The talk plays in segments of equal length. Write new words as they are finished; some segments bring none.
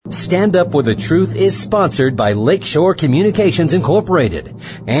Stand Up With the Truth is sponsored by Lakeshore Communications Incorporated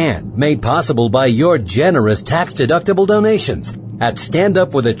and made possible by your generous tax-deductible donations at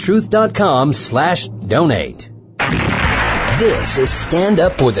standupwiththetruth.com/donate. This is Stand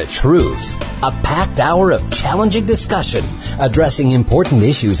Up With the Truth, a packed hour of challenging discussion addressing important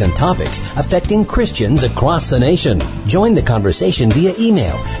issues and topics affecting Christians across the nation. Join the conversation via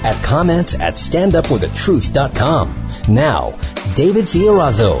email at comments@standupwiththetruth.com. Now, David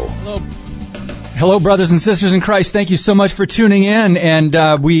Fiorazzo. Hello, brothers and sisters in Christ. Thank you so much for tuning in.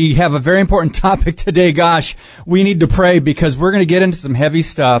 And we have a very important topic today. Gosh, we need to pray because we're going to get into some heavy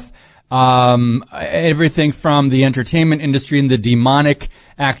stuff. Everything from the entertainment industry and the demonic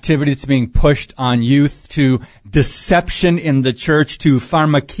activity that's being pushed on youth to deception in the church to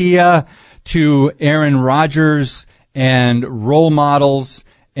pharmakia to Aaron Rodgers and role models.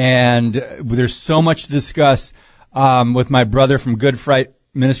 And there's so much to discuss with my brother from Good Fright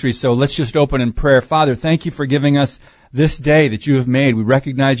Ministry. So let's just open in prayer. Father, thank you for giving us this day that you have made. We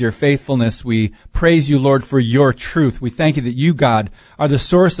recognize your faithfulness. We praise you, Lord, for your truth. We thank you that you, God, are the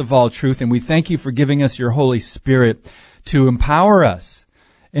source of all truth. And we thank you for giving us your Holy Spirit to empower us.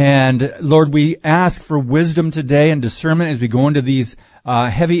 And Lord, we ask for wisdom today and discernment as we go into these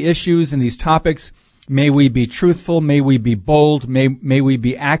heavy issues and these topics. May we be truthful. May we be bold. May we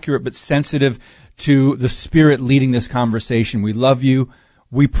be accurate but sensitive to the Spirit leading this conversation. We love you.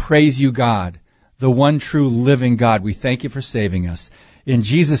 We praise you, God, the one true living God. We thank you for saving us. In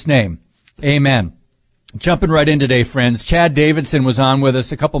Jesus' name, amen. Jumping right in today, friends. Chad Davidson was on with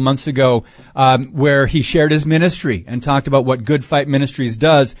us a couple months ago where he shared his ministry and talked about what Good Fight Ministries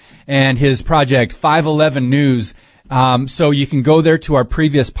does and his project, 511 News. So you can go there to our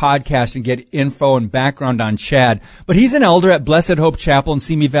previous podcast and get info and background on Chad. But he's an elder at Blessed Hope Chapel in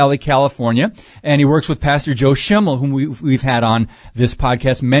Simi Valley, California, and he works with Pastor Joe Schimmel, whom we've had on this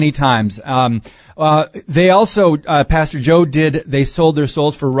podcast many times. They also, Pastor Joe they sold their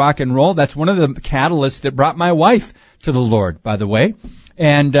souls for rock and roll. That's one of the catalysts that brought my wife to the Lord, by the way.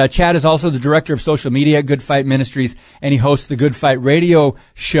 And Chad is also the director of social media at Good Fight Ministries, and he hosts the Good Fight radio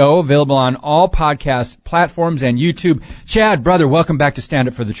show, available on all podcast platforms and YouTube. Chad, brother, welcome back to Stand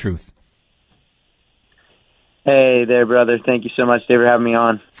Up for the Truth. Hey there, brother. Thank you so much, Dave, for having me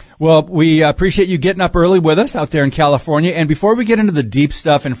on. Well, we appreciate you getting up early with us out there in California. And before we get into the deep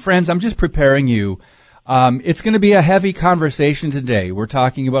stuff, and friends, I'm just preparing you. It's going to be a heavy conversation today. We're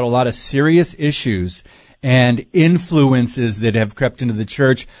talking about a lot of serious issues and influences that have crept into the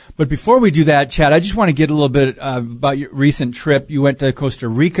church. But before we do that, Chad, I just want to get a little bit about your recent trip. You went to Costa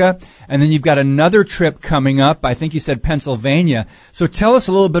Rica, and then you've got another trip coming up. I think you said Pennsylvania. So tell us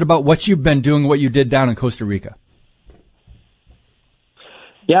a little bit about what you've been doing, what you did down in Costa Rica.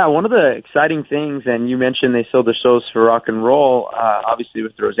 Yeah, one of the exciting things, and you mentioned they sold their souls for rock and roll, obviously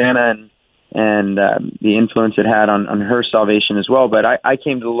with Rosanna and the influence it had on her salvation as well. But I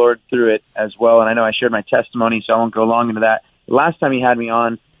came to the Lord through it as well, and I know I shared my testimony, so I won't go long into that. Last time he had me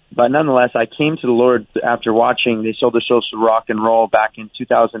on, but nonetheless, I came to the Lord after watching They Sold Their Souls for Rock and Roll back in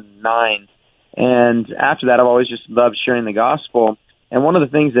 2009. And after that, I've always just loved sharing the gospel. And one of the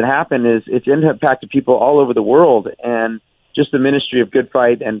things that happened is it's impacted people all over the world, and just the ministry of Good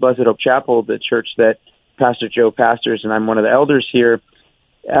Fight and Blessed Hope Chapel, the church that Pastor Joe pastors, and I'm one of the elders here.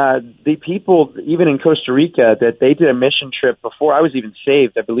 The people, even in Costa Rica, that they did a mission trip before I was even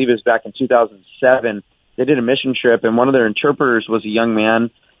saved. I believe it was back in 2007. They did a mission trip, and one of their interpreters was a young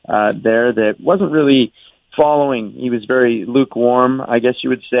man there that wasn't really following. He was very lukewarm, I guess you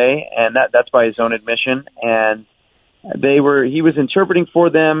would say, and that's by his own admission. And he was interpreting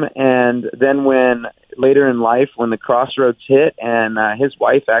for them, and then when later in life, when the crossroads hit, and his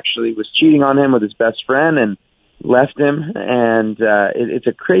wife actually was cheating on him with his best friend, and left him, and it's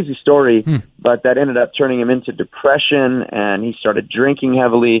a crazy story, but that ended up turning him into depression, and he started drinking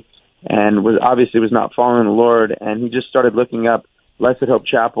heavily, and was not following the Lord, and he just started looking up Blessed Hope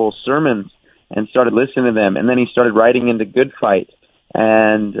Chapel sermons and started listening to them, and then he started writing into Good Fight,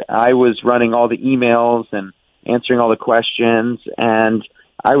 and I was running all the emails and answering all the questions, and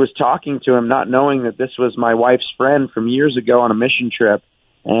I was talking to him not knowing that this was my wife's friend from years ago on a mission trip.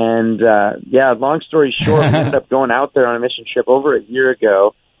 And, long story short, we ended up going out there on a mission trip over a year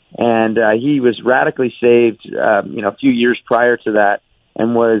ago, and he was radically saved, a few years prior to that,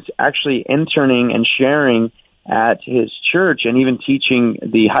 and was actually interning and sharing at his church and even teaching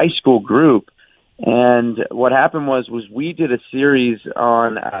the high school group. And what happened was we did a series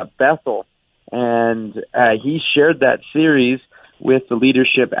on Bethel, and he shared that series with the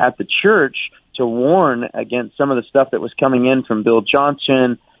leadership at the church to warn against some of the stuff that was coming in from Bill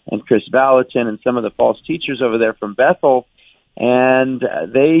Johnson and Chris Valentin and some of the false teachers over there from Bethel. and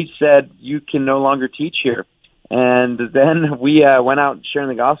they said, you can no longer teach here. And then we went out sharing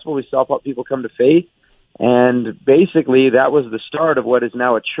the gospel. We saw people come to faith, and basically that was the start of what is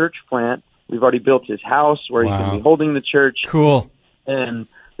now a church plant. We've already built his house where he's going to be holding the church. Cool. And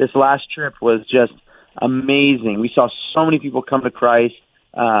this last trip was just amazing. We saw so many people come to Christ.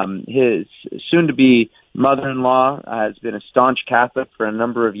 His soon-to-be mother-in-law has been a staunch Catholic for a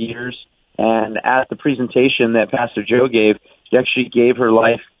number of years, and at the presentation that Pastor Joe gave, she actually gave her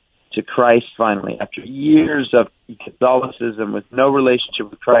life to Christ finally. After years of Catholicism with no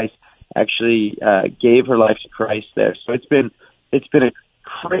relationship with Christ, actually gave her life to Christ there. So it's been a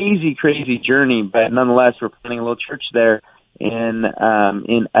crazy journey, but nonetheless, we're planning a little church there in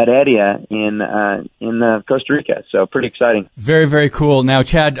Heredia in Costa Rica. So pretty exciting. Very, very cool. Now,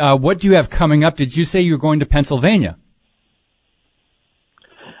 Chad, what do you have coming up? Did you say you're going to Pennsylvania?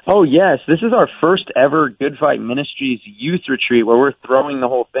 Oh, yes. This is our first ever Good Fight Ministries youth retreat where we're throwing the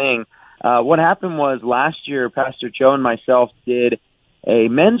whole thing. What happened was last year, Pastor Joe and myself did a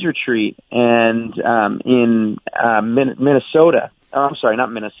men's retreat in Minnesota. Oh, I'm sorry,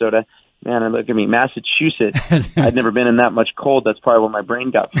 not Minnesota. Man, look at me, Massachusetts. I'd never been in that much cold. That's probably when my brain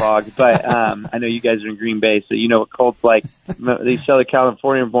got fogged. But I know you guys are in Green Bay, so you know what cold's like. These Southern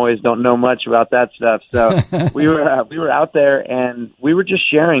California boys don't know much about that stuff. So we were out there, and we were just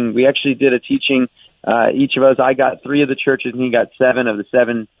sharing. We actually did a teaching. Each of us, I got 3 of the churches, and he got 7 of the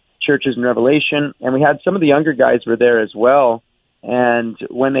 7 churches in Revelation. And we had some of the younger guys were there as well. And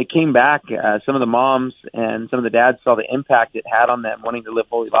when they came back, some of the moms and some of the dads saw the impact it had on them wanting to live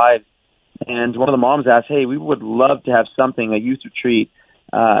holy lives. And one of the moms asked, hey, we would love to have something, a youth retreat,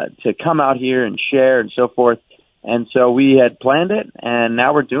 to come out here and share and so forth. And so we had planned it, and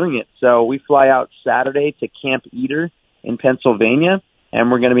now we're doing it. So we fly out Saturday to Camp Eater in Pennsylvania,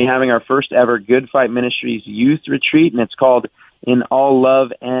 and we're going to be having our first ever Good Fight Ministries youth retreat, and it's called In All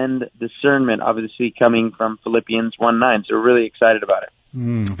Love and Discernment, obviously coming from Philippians 1:9. So we're really excited about it.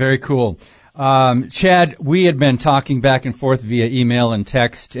 Very cool. Chad, we had been talking back and forth via email and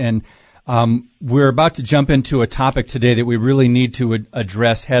text, and we're about to jump into a topic today that we really need to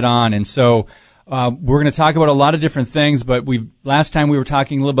address head on. And so we're going to talk about a lot of different things, but last time we were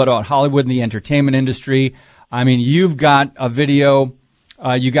talking a little bit about Hollywood and the entertainment industry. I mean, you've got a video.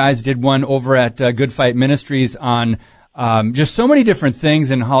 You guys did one over at Good Fight Ministries on just so many different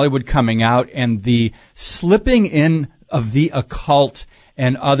things in Hollywood coming out and the slipping in of the occult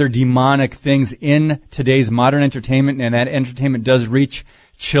and other demonic things in today's modern entertainment, and that entertainment does reach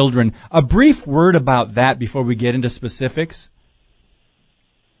children. A brief word about that before we get into specifics.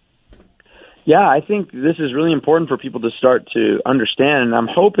 Yeah, I think this is really important for people to start to understand, and I'm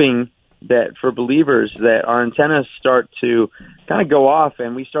hoping that for believers that our antennas start to kind of go off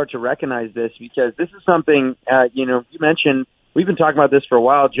and we start to recognize this, because this is something, you mentioned, we've been talking about this for a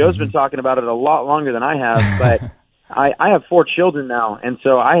while. Joe's been talking about it a lot longer than I have, but I have 4 children now, and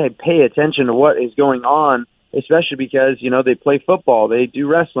so I pay attention to what is going on, especially because, they play football, they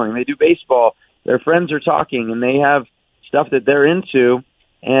do wrestling, they do baseball, their friends are talking, and they have stuff that they're into.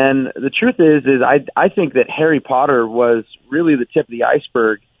 And the truth is I think that Harry Potter was really the tip of the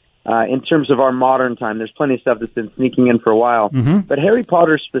iceberg in terms of our modern time. There's plenty of stuff that's been sneaking in for a while. But Harry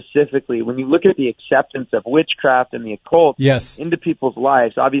Potter specifically, when you look at the acceptance of witchcraft and the occult into people's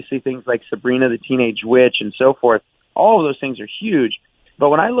lives, obviously things like Sabrina the Teenage Witch and so forth, all of those things are huge. But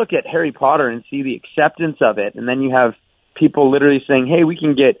when I look at Harry Potter and see the acceptance of it, and then you have people literally saying, hey, we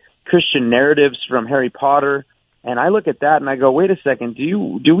can get Christian narratives from Harry Potter, and I look at that and I go, wait a second,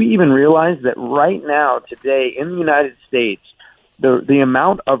 do we even realize that right now, today, in the United States, the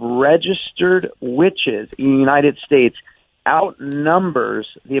amount of registered witches in the United States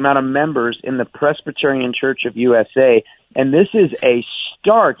outnumbers the amount of members in the Presbyterian Church of USA, and this is a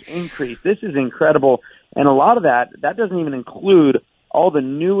stark increase. This is incredible, and a lot of that doesn't even include all the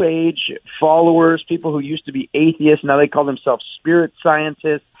New Age followers, people who used to be atheists, now they call themselves spirit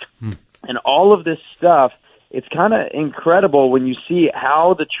scientists, and all of this stuff. It's kind of incredible when you see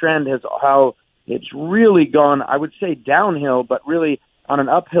how the trend how it's really gone, I would say downhill, but really on an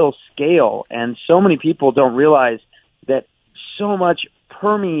uphill scale. And so many people don't realize that so much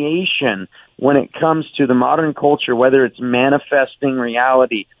permeation when it comes to the modern culture, whether it's manifesting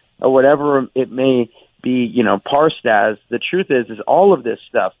reality or whatever it may be, parsed as, the truth is all of this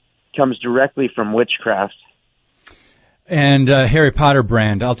stuff comes directly from witchcraft. And Harry Potter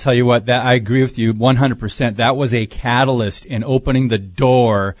brand, I'll tell you what, that I agree with you 100%. That was a catalyst in opening the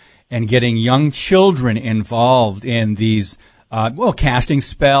door and getting young children involved in these casting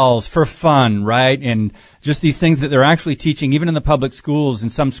spells for fun, right? And just these things that they're actually teaching, even in the public schools.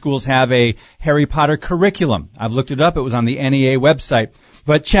 And some schools have a Harry Potter curriculum. I've looked it up. It was on the NEA website.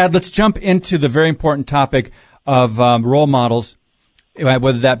 But Chad, let's jump into the very important topic of role models,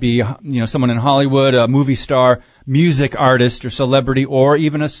 whether that be, someone in Hollywood, a movie star, music artist or celebrity, or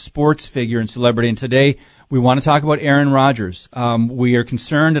even a sports figure and celebrity. And today we want to talk about Aaron Rodgers. We are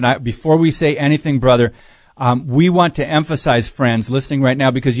concerned, and before we say anything, brother, we want to emphasize, friends listening right now,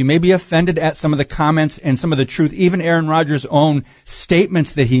 because you may be offended at some of the comments and some of the truth, even Aaron Rodgers' own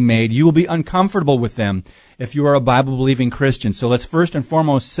statements that he made. You will be uncomfortable with them if you are a Bible-believing Christian. So let's first and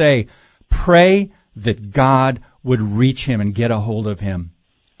foremost say, pray that God would reach him and get a hold of him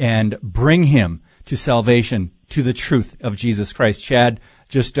and bring him to salvation, to the truth of Jesus Christ. Chad,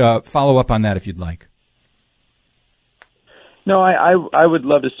 just follow up on that if you'd like. No, I would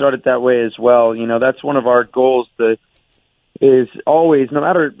love to start it that way as well. That's one of our goals is always, no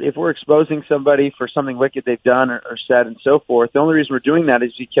matter if we're exposing somebody for something wicked they've done or said and so forth, the only reason we're doing that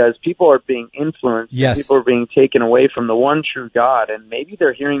is because people are being influenced. Yes. People are being taken away from the one true God, and maybe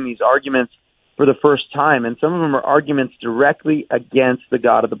they're hearing these arguments for the first time, and some of them are arguments directly against the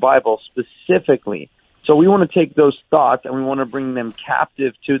God of the Bible specifically. So we want to take those thoughts and we want to bring them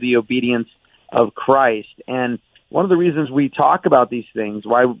captive to the obedience of Christ. And one of the reasons we talk about these things,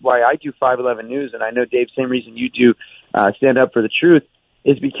 why I do 511 News, and I know, Dave, same reason you do Stand Up for the Truth,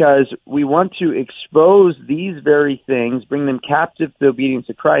 is because we want to expose these very things, bring them captive to the obedience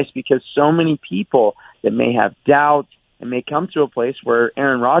of Christ, because so many people that may have doubt and may come to a place where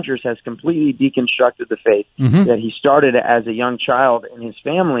Aaron Rodgers has completely deconstructed the faith that he started as a young child in his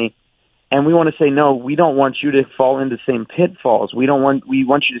family. And we want to say, no, we don't want you to fall into the same pitfalls. We want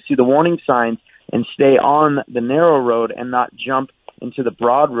you to see the warning signs and stay on the narrow road and not jump into the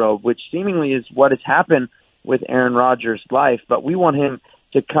broad road, which seemingly is what has happened with Aaron Rodgers' life. But we want him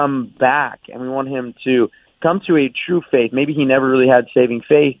to come back, and we want him to come to a true faith. Maybe he never really had saving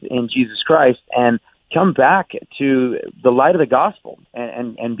faith in Jesus Christ, and come back to the light of the gospel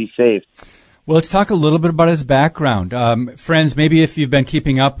and be saved. Well, let's talk a little bit about his background. Friends, maybe if you've been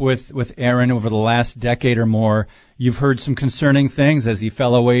keeping up with Aaron over the last decade or more, you've heard some concerning things as he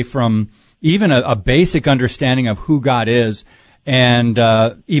fell away from even a basic understanding of who God is and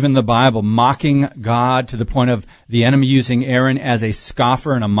even the Bible, mocking God to the point of the enemy using Aaron as a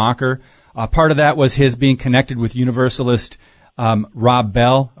scoffer and a mocker. Part of that was his being connected with Universalist Rob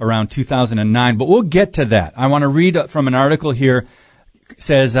Bell around 2009, but we'll get to that. I want to read from an article here. It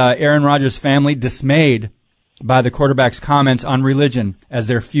says Aaron Rodgers' family dismayed by the quarterback's comments on religion as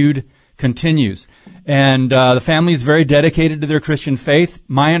their feud continues. And the family is very dedicated to their Christian faith.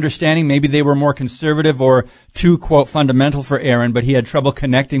 My understanding, maybe they were more conservative or too, quote, fundamental for Aaron, but he had trouble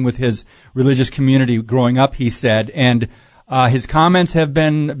connecting with his religious community growing up, he said. And his comments have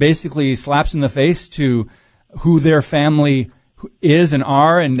been basically slaps in the face to who their family is and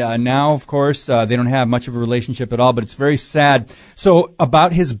are, and now, of course, they don't have much of a relationship at all, but it's very sad. So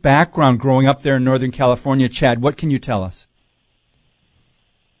about his background growing up there in Northern California, Chad, what can you tell us?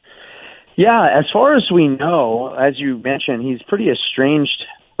 Yeah, as far as we know, as you mentioned, he's pretty estranged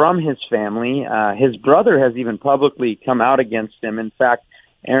from his family. His brother has even publicly come out against him. In fact,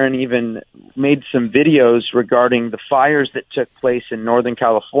 Aaron even made some videos regarding the fires that took place in Northern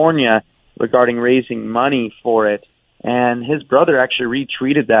California regarding raising money for it. And his brother actually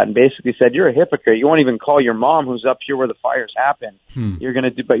retweeted that and basically said, "You're a hypocrite. You won't even call your mom, who's up here where the fires happen. You're going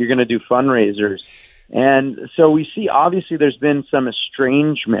to do fundraisers." And so we see, obviously, there's been some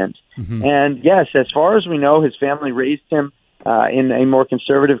estrangement. And yes, as far as we know, his family raised him in a more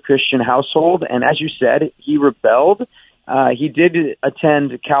conservative Christian household. And as you said, he rebelled. He did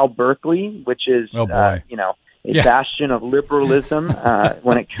attend Cal Berkeley, which is, a bastion of liberalism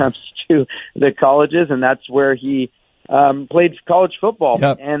when it comes to the colleges. And that's where he played college football.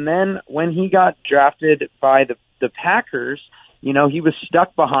 Yep. And then when he got drafted by the Packers, he was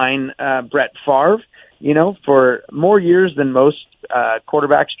stuck behind Brett Favre, for more years than most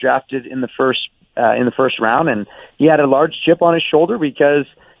quarterbacks drafted in the first round. And he had a large chip on his shoulder because,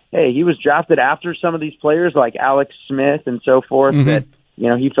 hey, he was drafted after some of these players like Alex Smith and so forth that,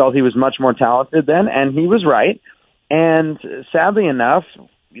 he felt he was much more talented than, and he was right. And sadly enough,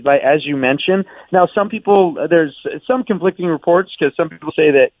 as you mentioned, now there's some conflicting reports because some people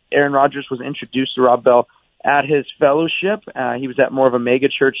say that Aaron Rodgers was introduced to Rob Bell at his fellowship. He was at more of a mega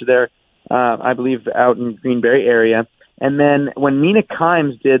church there, I believe, out in Green Bay area. And then when Mina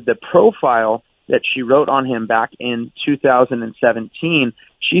Kimes did the profile that she wrote on him back in 2017,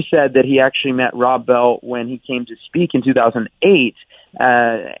 she said that he actually met Rob Bell when he came to speak in 2008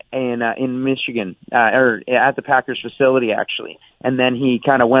 in Michigan, or at the Packers facility, actually. And then he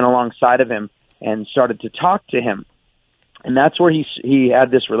kind of went alongside of him and started to talk to him. And that's where he had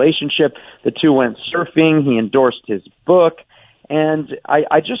this relationship. The two went surfing. He endorsed his book. And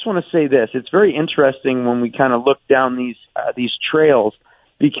I just want to say this. It's very interesting when we kind of look down these trails,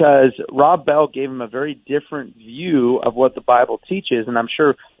 because Rob Bell gave him a very different view of what the Bible teaches. And I'm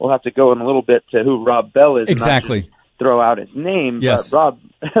sure we'll have to go in a little bit to who Rob Bell is. Exactly. And not just throw out his name. Yes. But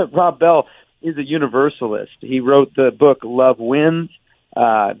Rob Bell is a universalist. He wrote the book Love Wins,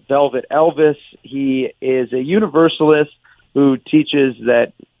 Velvet Elvis. He is a universalist who teaches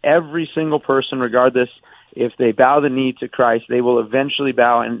that every single person, regardless if they bow the knee to Christ, they will eventually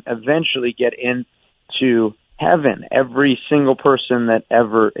bow and eventually get into heaven. Every single person that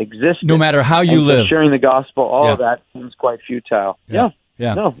ever existed. No matter how you live. Sharing the gospel, all of that seems quite futile. Yeah.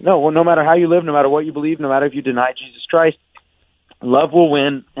 No. Well, no matter how you live, no matter what you believe, no matter if you deny Jesus Christ, love will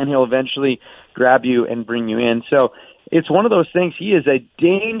win, and he'll eventually grab you and bring you in. So it's one of those things. He is a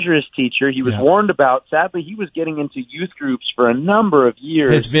dangerous teacher. He was warned about. Sadly, he was getting into youth groups for a number of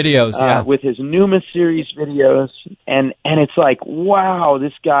years. His videos, with his Numa series videos. And it's like, wow,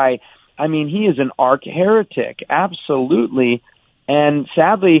 this guy, I mean, he is an arch heretic. Absolutely. And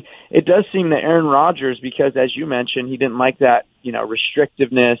sadly, it does seem that Aaron Rodgers, because as you mentioned, he didn't like that,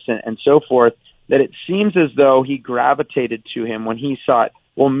 restrictiveness and so forth, that it seems as though he gravitated to him when he thought,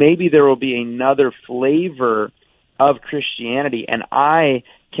 well, maybe there will be another flavor of Christianity, and I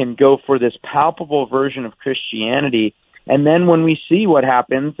can go for this palpable version of Christianity. And then when we see what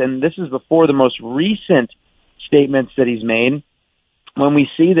happens, and this is before the most recent statements that he's made, when we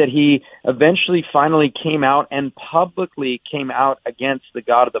see that he eventually finally came out and publicly came out against the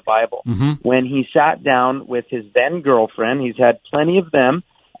God of the Bible, when he sat down with his then girlfriend, he's had plenty of them,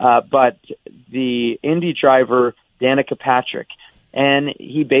 but the Indy driver, Danica Patrick, and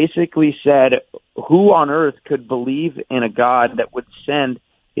he basically said, who on earth could believe in a God that would send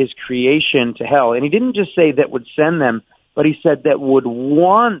his creation to hell? And he didn't just say that would send them, but he said that would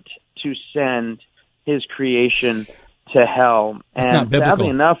want to send his creation to hell. And sadly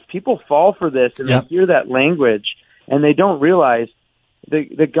enough, people fall for this, and they hear that language, and they don't realize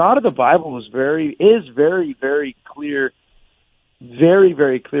the God of the Bible is very, very clear, very,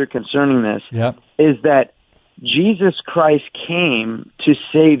 very clear concerning this, is that Jesus Christ came to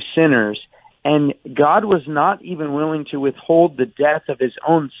save sinners, and God was not even willing to withhold the death of his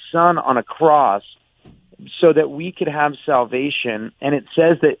own son on a cross so that we could have salvation. And it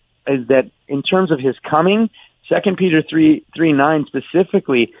says that in terms of his coming, 2 Peter 3:9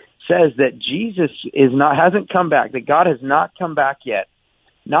 specifically says that Jesus hasn't come back, that God has not come back yet.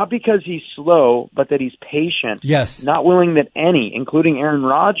 Not because he's slow, but that he's patient. Yes. Not willing that any, including Aaron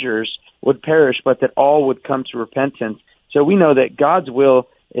Rodgers, would perish, but that all would come to repentance. So we know that God's will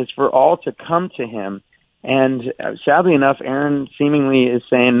is for all to come to him. And sadly enough, Aaron seemingly is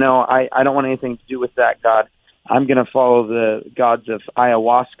saying, no, I don't want anything to do with that God. I'm going to follow the gods of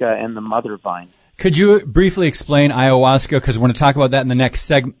Ayahuasca and the mother vine. Could you briefly explain Ayahuasca? Because we're going to talk about that in the next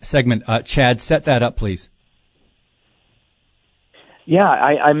segment. Chad, set that up, please. Yeah,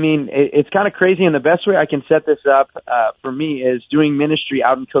 I mean, it's kind of crazy, and the best way I can set this up for me is doing ministry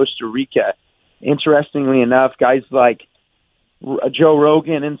out in Costa Rica. Interestingly enough, guys like Joe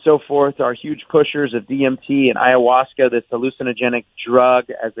Rogan and so forth are huge pushers of DMT and ayahuasca, this hallucinogenic drug,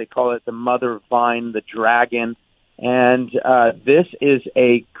 as they call it, the mother vine, the dragon. And this is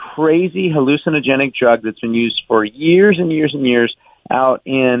a crazy hallucinogenic drug that's been used for years and years and years out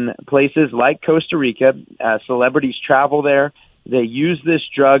in places like Costa Rica. Celebrities travel there. They use this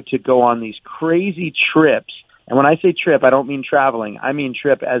drug to go on these crazy trips. And when I say trip, I don't mean traveling. I mean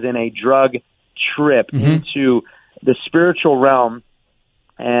trip as in a drug trip into the spiritual realm.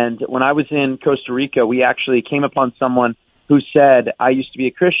 And when I was in Costa Rica, we actually came upon someone who said, I used to be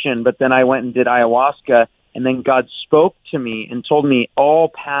a Christian, but then I went and did ayahuasca, and then God spoke to me and told me all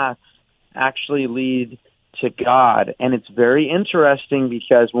paths actually lead to God. And it's very interesting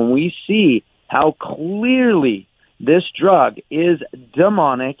because when we see how clearly this drug is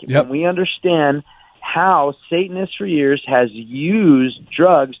demonic, when we understand how Satanists for years has used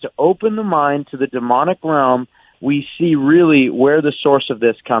drugs to open the mind to the demonic realm, we see really where the source of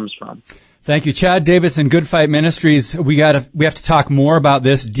this comes from. Thank you, Chad Davidson, Good Fight Ministries. We have to talk more about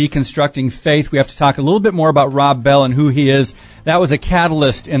this, deconstructing faith. We have to talk a little bit more about Rob Bell and who he is. That was a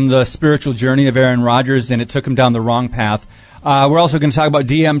catalyst in the spiritual journey of Aaron Rodgers, and it took him down the wrong path. We're also going to talk about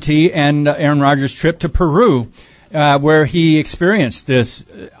DMT and Aaron Rodgers' trip to Peru, where he experienced this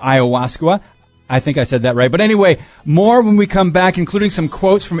ayahuasca. I think I said that right. But anyway, more when we come back, including some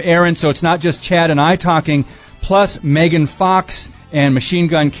quotes from Aaron, so it's not just Chad and I talking, plus Megan Fox and Machine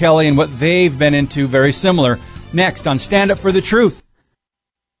Gun Kelly and what they've been into, very similar, next on Stand Up for the Truth.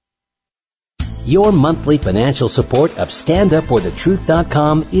 Your monthly financial support of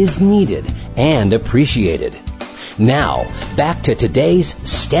StandUpForTheTruth.com is needed and appreciated. Now, back to today's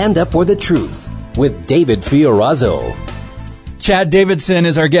Stand Up for the Truth with David Fiorazzo. Chad Davidson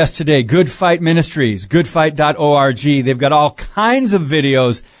is our guest today. Good Fight Ministries, goodfight.org. They've got all kinds of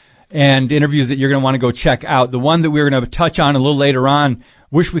videos and interviews that you're going to want to go check out. The one that we're going to touch on a little later on,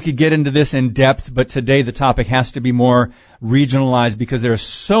 wish we could get into this in depth, but today the topic has to be more regionalized because there are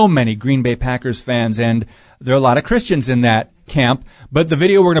so many Green Bay Packers fans, and there are a lot of Christians in that camp. But the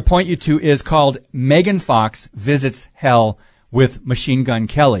video we're going to point you to is called Megan Fox Visits Hell with Machine Gun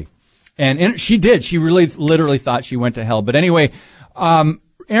Kelly. And she did. She really literally thought she went to hell. But anyway, Aaron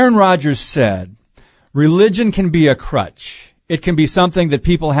Rodgers said, religion can be a crutch. It can be something that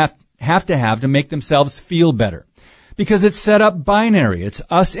people have to make themselves feel better. Because it's set up binary. It's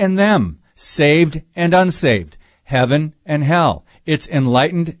us and them, saved and unsaved, heaven and hell. It's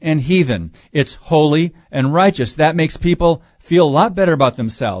enlightened and heathen. It's holy and righteous. That makes people feel a lot better about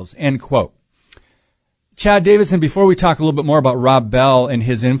themselves, end quote. Chad Davidson, before we talk a little bit more about Rob Bell and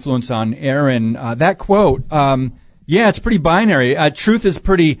his influence on Aaron, that quote, it's pretty binary. Truth is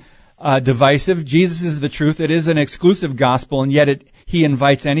pretty divisive. Jesus is the truth. It is an exclusive gospel, and yet he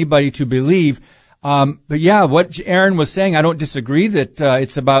invites anybody to believe. But yeah, what Aaron was saying, I don't disagree that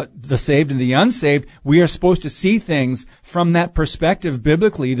it's about the saved and the unsaved. We are supposed to see things from that perspective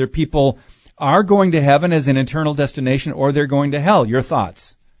biblically. Either people are going to heaven as an eternal destination or they're going to hell. Your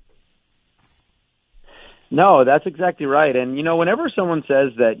thoughts? No, that's exactly right. And, whenever someone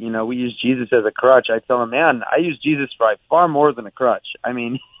says that, we use Jesus as a crutch, I tell them, man, I use Jesus for far more than a crutch. I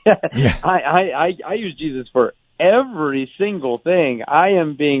mean, yeah. I use Jesus for every single thing. I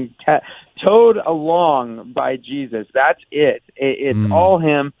am being towed along by Jesus. That's it. It's all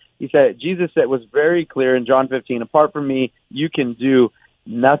him. He said, Jesus said, was very clear in John 15, apart from me, you can do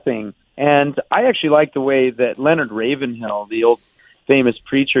nothing. And I actually like the way that Leonard Ravenhill, the old famous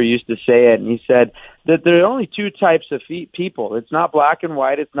preacher, used to say it. And he said that there are only two types of people. It's not black and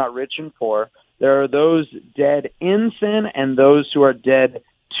white. It's not rich and poor. There are those dead in sin and those who are dead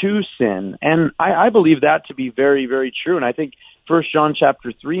to sin. And I believe that to be very, very true. And I think 1 John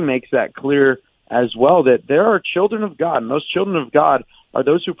chapter 3 makes that clear as well, that there are children of God, and those children of God are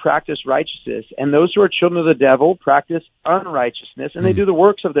those who practice righteousness, and those who are children of the devil practice unrighteousness, and they do the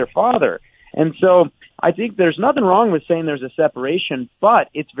works of their father. And so I think there's nothing wrong with saying there's a separation, but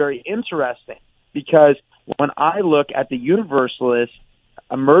it's very interesting because when I look at the Universalist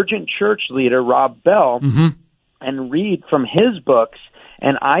emergent church leader, Rob Bell, and read from his books,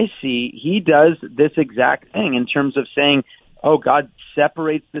 and I see he does this exact thing in terms of saying, oh, God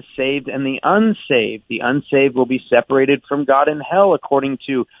separates the saved and the unsaved. The unsaved will be separated from God in hell, according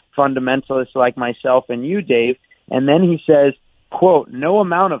to fundamentalists like myself and you, Dave. And then he says, quote, no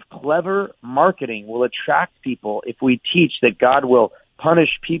amount of clever marketing will attract people if we teach that God will punish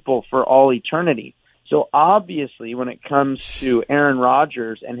people for all eternity. So obviously, when it comes to Aaron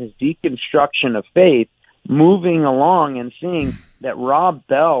Rodgers and his deconstruction of faith, moving along and seeing that Rob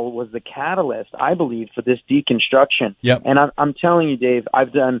Bell was the catalyst, I believe, for this deconstruction. Yep. And I'm telling you, Dave,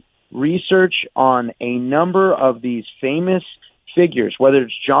 I've done research on a number of these famous figures, whether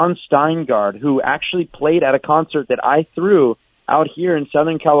it's John Steingard, who actually played at a concert that I threw out here in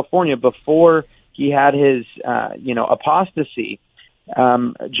Southern California before he had his, apostasy.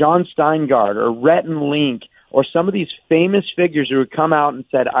 John Steingard or Rhett and Link or some of these famous figures who would come out and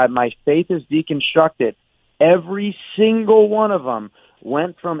said, my faith is deconstructed. Every single one of them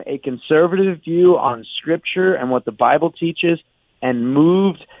went from a conservative view on Scripture and what the Bible teaches and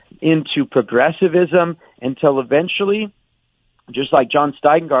moved into progressivism until eventually, just like John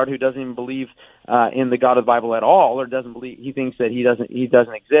Steingard, who doesn't even believe in the God of the Bible at all, or doesn't believe, he thinks that he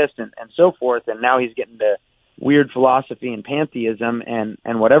doesn't exist, and so forth, and now he's getting to weird philosophy and pantheism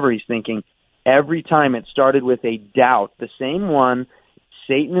and whatever he's thinking. Every time it started with a doubt, the same one,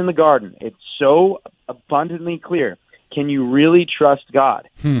 Satan in the garden. It's so abundantly clear. Can you really trust God?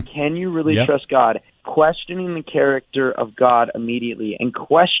 Can you really trust God? Questioning the character of God immediately and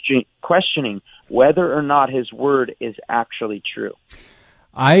questioning whether or not his word is actually true.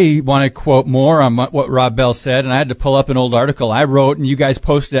 I want to quote more on what Rob Bell said, and I had to pull up an old article I wrote, and you guys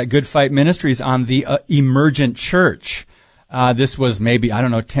posted at Good Fight Ministries on the emergent church. This was maybe,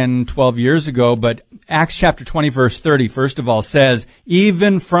 10, 12 years ago, but Acts chapter 20, verse 30, first of all, says,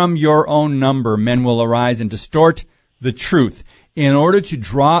 even from your own number men will arise and distort the truth in order to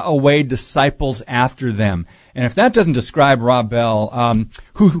draw away disciples after them. And if that doesn't describe Rob Bell,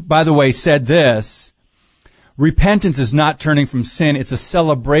 who, by the way, said this, repentance is not turning from sin. It's a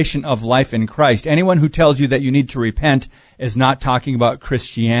celebration of life in Christ. Anyone who tells you that you need to repent is not talking about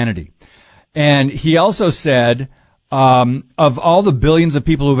Christianity. And he also said, of all the billions of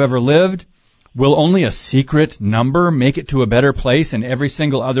people who've ever lived, will only a secret number make it to a better place and every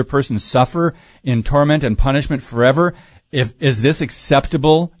single other person suffer in torment and punishment forever? Is this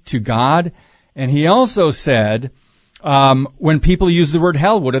acceptable to God? And he also said, when people use the word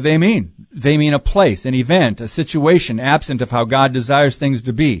hell, what do they mean? They mean a place, an event, a situation absent of how God desires things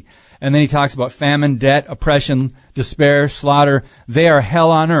to be. And then he talks about famine, debt, oppression, despair, slaughter. They are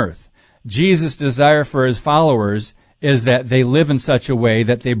hell on earth. Jesus' desire for his followers is that they live in such a way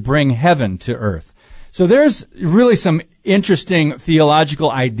that they bring heaven to earth. So there's really some interesting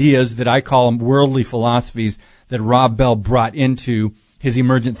theological ideas that I call them worldly philosophies that Rob Bell brought into his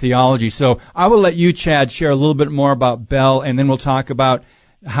emergent theology. So I will let you, Chad, share a little bit more about Bell, and then we'll talk about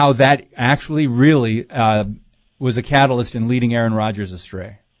how that actually really was a catalyst in leading Aaron Rodgers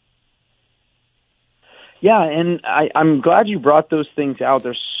astray. Yeah, and I'm glad you brought those things out.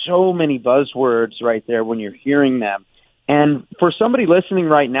 There's so many buzzwords right there when you're hearing them. And for somebody listening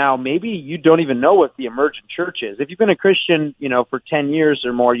right now, maybe you don't even know what the emergent church is. If you've been a Christian, for 10 years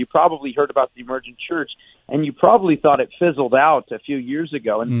or more, you probably heard about the emergent church, and you probably thought it fizzled out a few years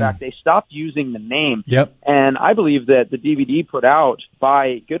ago. In fact, they stopped using the name. Yep. And I believe that the DVD put out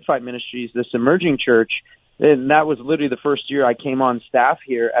by Good Fight Ministries, this emerging church, and that was literally the first year I came on staff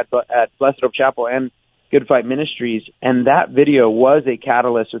here at Blessed Hope Chapel and Good Fight Ministries, and that video was a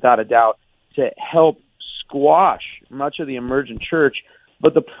catalyst, without a doubt, to help squash much of the emergent church.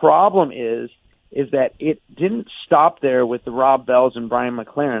 But the problem is that it didn't stop there with the Rob Bells and Brian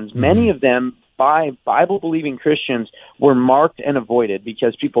McLarens. Many of them, by Bible-believing Christians, were marked and avoided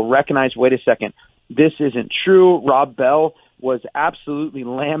because people recognized, wait a second, this isn't true. Rob Bell was absolutely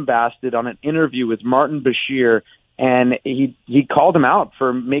lambasted on an interview with Martin Bashir, and he called him out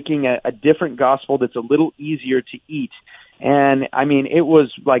for making a different gospel that's a little easier to eat. And, I mean, it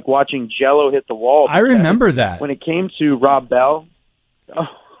was like watching Jell-O hit the wall. I remember that. When it came to Rob Bell,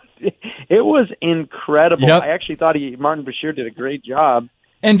 it was incredible. Yep. I actually thought Martin Bashir did a great job.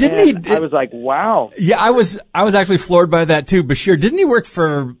 And didn't he? I was like, wow. Yeah, I was actually floored by that too. Bashir, didn't he work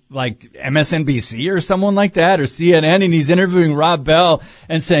for like MSNBC or someone like that, or CNN? And he's interviewing Rob Bell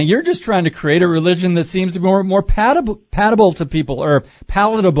and saying, "You're just trying to create a religion that seems to be more palatable to people, or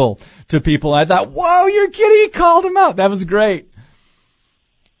palatable to people." I thought, "Whoa, you're kidding!" He called him out. That was great.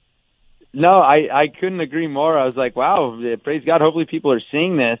 No, I couldn't agree more. I was like, wow, praise God. Hopefully people are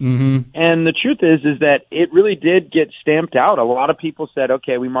seeing this. Mm-hmm. And the truth is that it really did get stamped out. A lot of people said,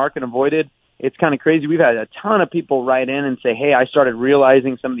 okay, we mark and avoided. It's kind of crazy. We've had a ton of people write in and say, hey, I started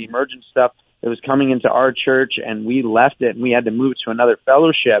realizing some of the emergent stuff that was coming into our church, and we left it, and we had to move to another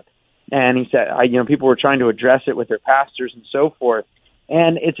fellowship. And he said, people were trying to address it with their pastors and so forth.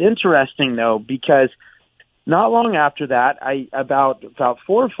 And it's interesting, though, because not long after that, about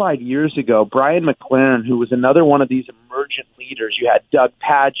 4 or 5 years ago, Brian McLaren, who was another one of these emergent leaders, you had Doug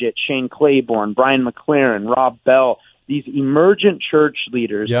Padgett, Shane Claiborne, Brian McLaren, Rob Bell, these emergent church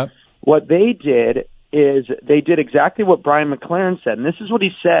leaders. Yep. What they did is they did exactly what Brian McLaren said. And this is what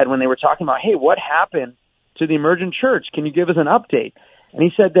he said when they were talking about, hey, what happened to the emergent church? Can you give us an update? And he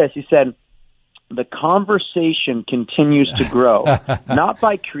said this. He said, the conversation continues to grow, not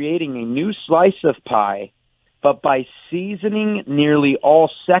by creating a new slice of pie, but by seasoning nearly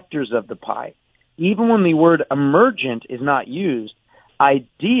all sectors of the pie. Even when the word emergent is not used,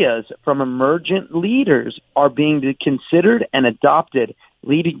 ideas from emergent leaders are being considered and adopted,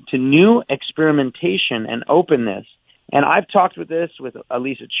 leading to new experimentation and openness. And I've talked with this with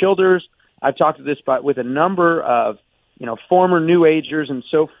Alisa Childers. I've talked with this with a number of, former New Agers and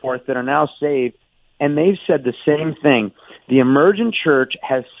so forth that are now saved, and they've said the same thing. The emergent church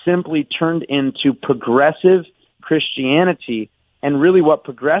has simply turned into progressive Christianity, and really what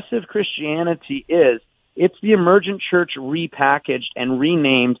progressive Christianity is, it's the emergent church repackaged and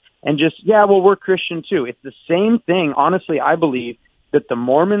renamed and just, we're Christian too. It's the same thing, honestly, I believe, that the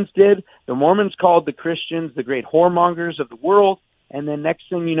Mormons did. The Mormons called the Christians the great whoremongers of the world, and then next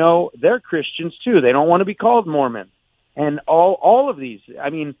thing you know, they're Christians too. They don't want to be called Mormons. And all of these,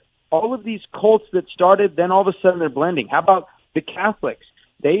 all of these cults that started, then all of a sudden they're blending. How about the Catholics?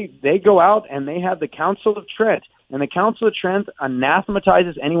 They go out and they have the Council of Trent, and the Council of Trent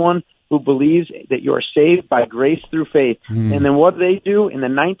anathematizes anyone who believes that you are saved by grace through faith. And then what they do in the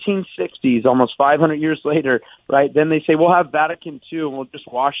 1960s, almost 500 years later, right, then they say, we'll have Vatican II and we'll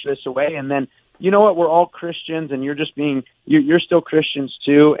just wash this away. And then, you know what, we're all Christians and you're still Christians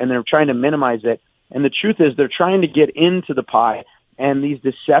too, and they're trying to minimize it. And the truth is they're trying to get into the pie. and these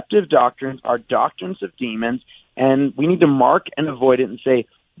deceptive doctrines are doctrines of demons, and we need to mark and avoid it and say,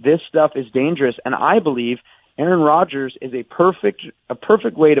 this stuff is dangerous. And I believe Aaron Rodgers is a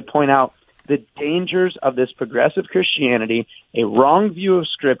perfect way to point out the dangers of this progressive Christianity. A wrong view of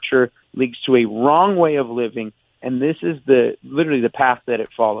Scripture leads to a wrong way of living, and this is literally the path that it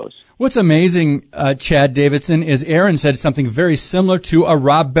follows. What's amazing, Chad Davidson, is Aaron said something very similar to a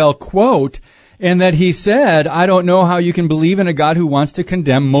Rob Bell quote, in that he said, I don't know how you can believe in a God who wants to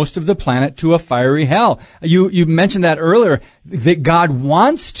condemn most of the planet to a fiery hell. You mentioned that earlier, that God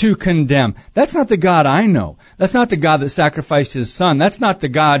wants to condemn. That's not the God I know. That's not the God that sacrificed his son. That's not the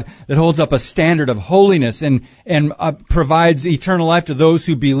God that holds up a standard of holiness and provides eternal life to those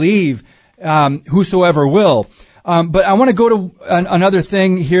who believe, whosoever will. But I want to go to another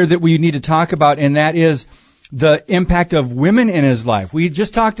thing here that we need to talk about, and that is the impact of women in his life. We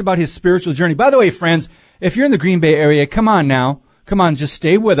just talked about his spiritual journey. By the way, friends, if you're in the Green Bay area, come on, just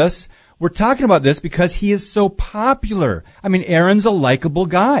stay with us. We're talking about this because he is so popular. I mean, Aaron's a likable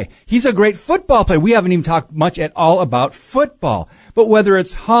guy. He's a great football player. We haven't even talked much at all about football. But whether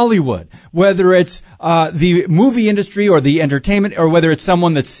it's Hollywood, whether it's the movie industry or the entertainment, or whether it's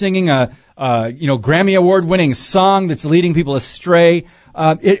someone that's singing a Grammy Award-winning song that's leading people astray,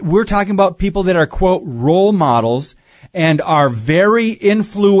 we're talking about people that are, quote, role models and are very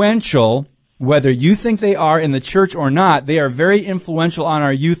influential. Whether you think they are in the church or not, they are very influential on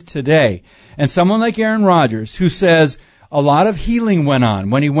our youth today. And someone like Aaron Rodgers, who says a lot of healing went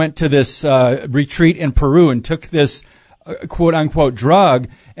on when he went to this retreat in Peru and took this quote-unquote drug,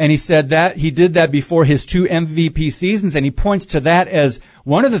 and he said that he did that before his 2 MVP seasons, and he points to that as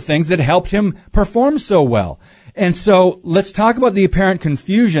one of the things that helped him perform so well. And so let's talk about the apparent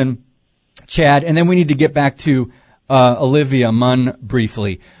confusion, Chad, and then we need to get back to Olivia Munn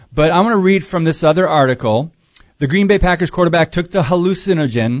briefly. But I want to read from this other article. The Green Bay Packers quarterback took the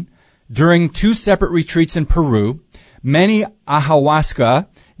hallucinogen during 2 separate retreats in Peru. Many ayahuasca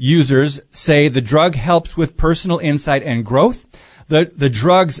users say the drug helps with personal insight and growth. The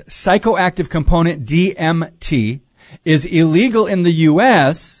drug's psychoactive component, DMT, is illegal in the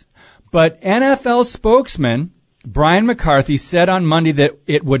U.S., but NFL spokesman Brian McCarthy said on Monday that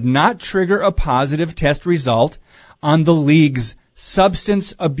it would not trigger a positive test result on the league's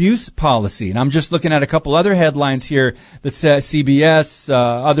substance abuse policy. And I'm just looking at a couple other headlines here that says CBS,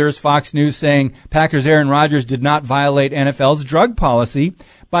 others, Fox News, saying Packers' Aaron Rodgers did not violate NFL's drug policy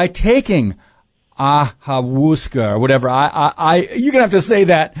by taking Ayahauscua or whatever. You're gonna have to say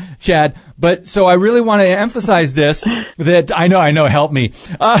that, Chad. But so I really want to emphasize this. That I know. Help me,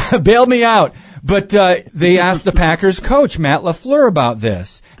 bail me out. But they asked the Packers coach Matt LaFleur about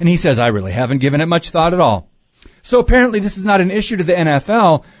this, and he says I really haven't given it much thought at all. So apparently this is not an issue to the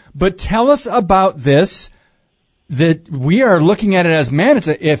NFL, but tell us about this, that we are looking at it as, man,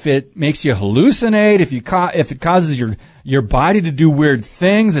 if it makes you hallucinate, if it causes your body to do weird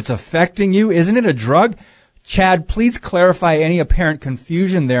things, it's affecting you, isn't it a drug? Chad, please clarify any apparent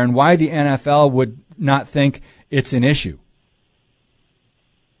confusion there and why the NFL would not think it's an issue.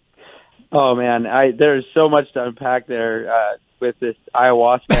 Oh, man, there's so much to unpack there with this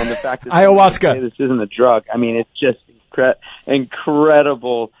ayahuasca and the fact that this isn't a drug. I mean, it's just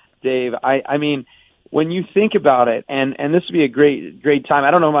incredible, Dave. I mean, when you think about it, and this would be a great time.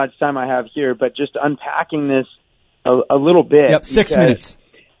 I don't know how much time I have here, but just unpacking this a little bit. Yep, 6 minutes.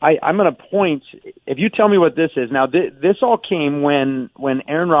 I'm going to point, if you tell me what this is. Now, this all came when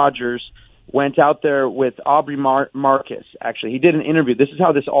Aaron Rodgers went out there with Aubrey Marcus. Actually, he did an interview. This is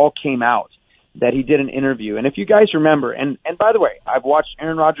how this all came out, that he did an interview. And if you guys remember, and by the way, I've watched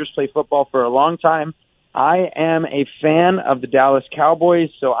Aaron Rodgers play football for a long time. I am a fan of the Dallas Cowboys,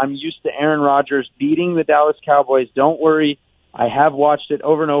 so I'm used to Aaron Rodgers beating the Dallas Cowboys. Don't worry. I have watched it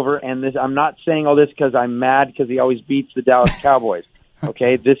over and over, and I'm not saying all this because I'm mad because he always beats the Dallas Cowboys.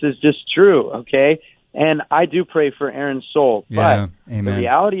 Okay? This is just true, okay? And I do pray for Aaron's soul. Yeah, but amen. The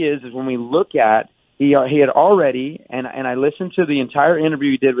reality is when we look at, he had already, and I listened to the entire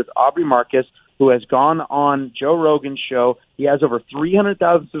interview he did with Aubrey Marcus, who has gone on Joe Rogan's show. He has over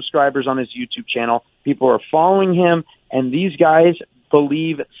 300,000 subscribers on his YouTube channel. People are following him, and these guys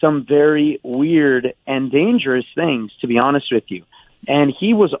believe some very weird and dangerous things, to be honest with you. And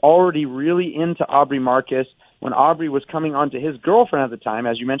he was already really into Aubrey Marcus when Aubrey was coming on to his girlfriend at the time,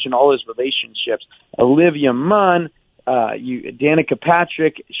 as you mentioned, all his relationships, Olivia Munn, Danica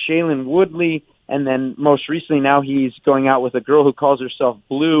Patrick, Shailene Woodley, and then most recently now he's going out with a girl who calls herself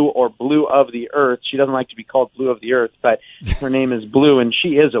Blue or Blue of the Earth. She doesn't like to be called Blue of the Earth, but her name is Blue, and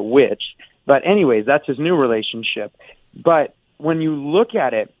she is a witch. But anyways, that's his new relationship. But when you look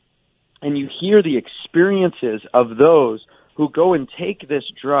at it and you hear the experiences of those who go and take this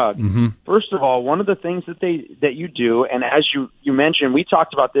drug. Mm-hmm. First of all, one of the things that you do, and as you mentioned, we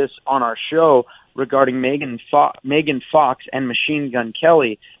talked about this on our show regarding Megan Fox and Machine Gun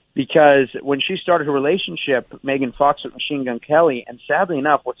Kelly, because when she started her relationship, Megan Fox with Machine Gun Kelly, and sadly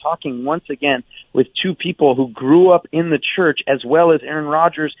enough, we're talking once again with two people who grew up in the church, as well as Aaron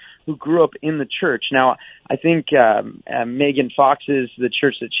Rodgers, who grew up in the church. Now, I think Megan Fox's, the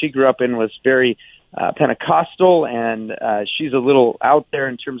church that she grew up in, was very Pentecostal, and she's a little out there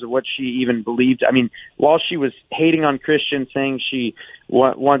in terms of what she even believed. I mean, while she was hating on Christians, saying she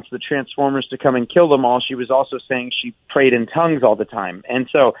wants the Transformers to come and kill them all, she was also saying she prayed in tongues all the time. And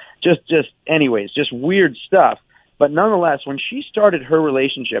so just weird stuff. But nonetheless, when she started her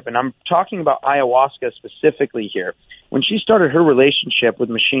relationship, and I'm talking about ayahuasca specifically here, when she started her relationship with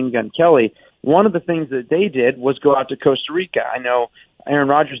Machine Gun Kelly, one of the things that they did was go out to Costa Rica. I know Aaron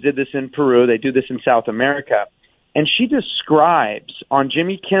Rodgers did this in Peru. They do this in South America. And she describes on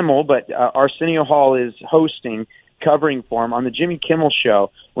Jimmy Kimmel, but Arsenio Hall is hosting, covering for him on the Jimmy Kimmel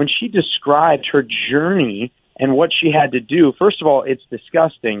show, when she described her journey and what she had to do. First of all, it's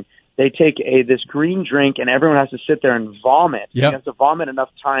disgusting. They take this green drink, and everyone has to sit there and vomit. Yep. You have to vomit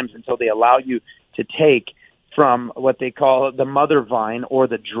enough times until they allow you to take from what they call the mother vine or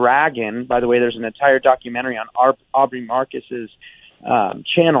the dragon. By the way, there's an entire documentary on Aubrey Marcus's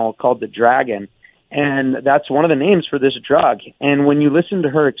channel called The Dragon, and that's one of the names for this drug. And when you listen to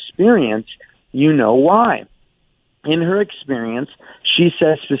her experience, you know why. In her experience, she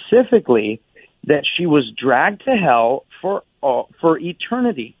says specifically that she was dragged to hell for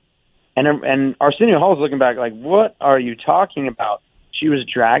eternity. And Arsenio Hall is looking back like, what are you talking about? She was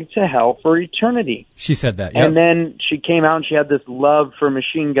dragged to hell for eternity. She said that, yep. And then she came out and she had this love for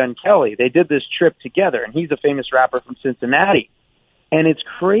Machine Gun Kelly. They did this trip together, and he's a famous rapper from Cincinnati. And it's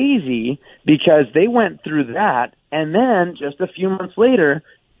crazy because they went through that, and then just a few months later,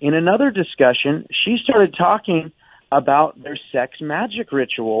 in another discussion, she started talking about their sex magic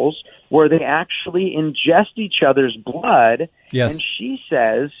rituals where they actually ingest each other's blood. Yes. And she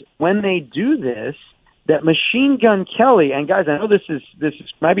says when they do this, that Machine Gun Kelly, and guys, I know this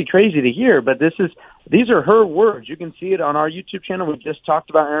might be crazy to hear, but these are her words. You can see it on our YouTube channel. We just talked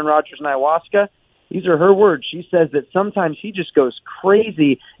about Aaron Rodgers and ayahuasca. These are her words. She says that sometimes he just goes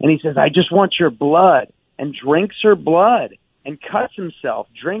crazy and he says, I just want your blood, and drinks her blood and cuts himself.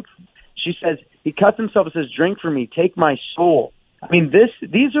 She says, he cuts himself and says, drink for me, take my soul. I mean,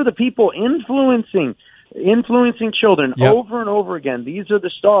 these are the people influencing children. Yep. Over and over again. These are the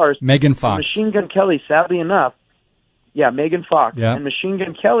stars. Megan Fox. Machine Gun Kelly, sadly enough. Yeah, Megan Fox. Yep. And Machine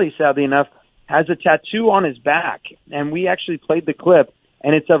Gun Kelly, sadly enough, has a tattoo on his back. And we actually played the clip,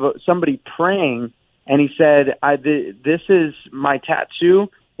 and it's of somebody praying, and he said, this is my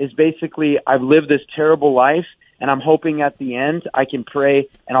tattoo, is basically I've lived this terrible life, and I'm hoping at the end I can pray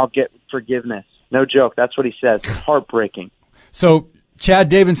and I'll get forgiveness. No joke. That's what he says. It's heartbreaking. So, Chad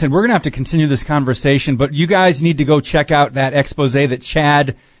Davidson, we're going to have to continue this conversation, but you guys need to go check out that expose that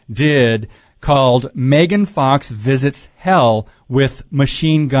Chad did called Megan Fox Visits Hell with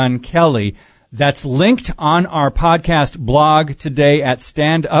Machine Gun Kelly. That's linked on our podcast blog today at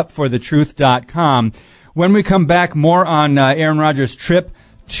standupforthetruth.com. When we come back, more on Aaron Rodgers' trip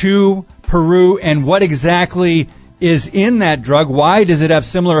to Peru and what exactly is in that drug. Why does it have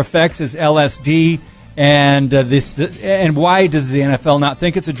similar effects as LSD? And and why does the NFL not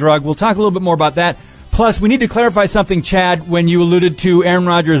think it's a drug? We'll talk a little bit more about that. Plus, we need to clarify something, Chad, when you alluded to Aaron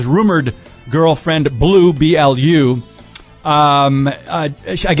Rodgers' rumored girlfriend, Blue, B-L-U. I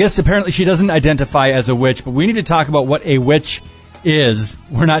guess apparently she doesn't identify as a witch, but we need to talk about what a witch is.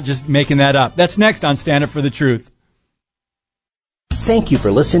 We're not just making that up. That's next on Stand Up for the Truth. Thank you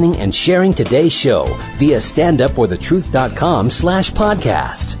for listening and sharing today's show via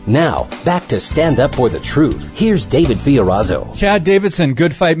standupforthetruth.com/podcast. Now, back to Stand Up for the Truth. Here's David Fiorazzo. Chad Davidson,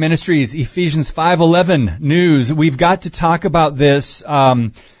 Good Fight Ministries, Ephesians 5:11 news. We've got to talk about this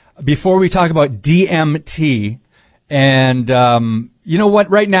before we talk about DMT. And you know what?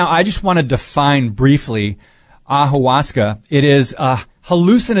 Right now, I just want to define briefly Ayahuasca. It is a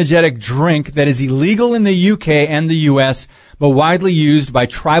hallucinogenic drink that is illegal in the UK and the US, but widely used by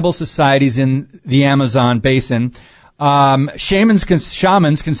tribal societies in the Amazon basin. Shamans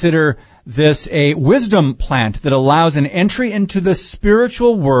consider this a wisdom plant that allows an entry into the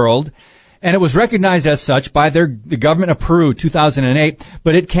spiritual world, and it was recognized as such by the government of Peru, 2008,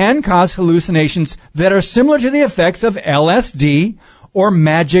 but it can cause hallucinations that are similar to the effects of LSD or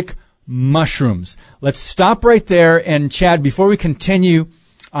magic mushrooms. Let's stop right there. And Chad, before we continue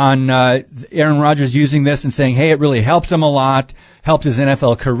on Aaron Rodgers using this and saying, hey, it really helped him a lot, helped his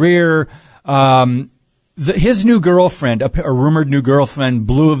NFL career, his new girlfriend, a rumored new girlfriend,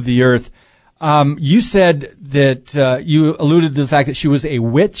 Blue of the Earth. You said that you alluded to the fact that she was a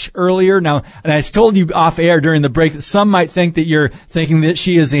witch earlier. Now, and I told you off air during the break that some might think that you're thinking that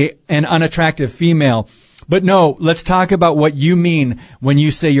she is an unattractive female. But no, let's talk about what you mean when you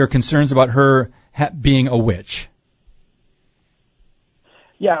say your concerns about her being a witch.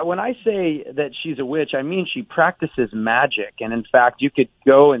 Yeah, when I say that she's a witch, I mean she practices magic. And in fact, you could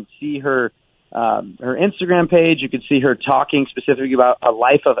go and see her Instagram page. You could see her talking specifically about a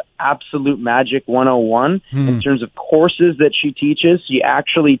life of absolute magic 101 in terms of courses that she teaches. She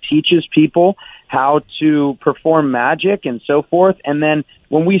actually teaches people how to perform magic and so forth. And then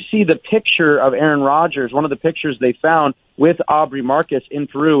when we see the picture of Aaron Rodgers, one of the pictures they found with Aubrey Marcus in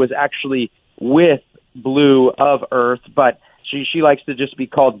Peru is actually with Blue of Earth, but she likes to just be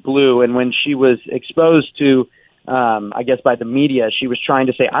called Blue. And when she was exposed to I guess by the media, she was trying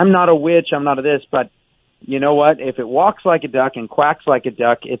to say, I'm not a witch, I'm not a this, but you know what? If it walks like a duck and quacks like a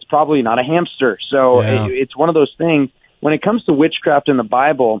duck, it's probably not a hamster. So it's one of those things. When it comes to witchcraft in the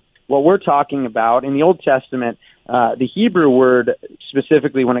Bible, what we're talking about in the Old Testament, the Hebrew word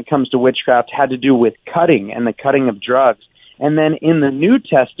specifically when it comes to witchcraft had to do with cutting and the cutting of drugs. And then in the New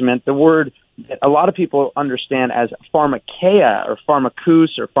Testament, the word that a lot of people understand as pharmakeia or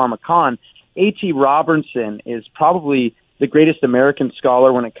pharmacus or pharmakon, A.T. Robertson is probably the greatest American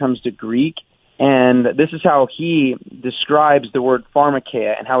scholar when it comes to Greek, and this is how he describes the word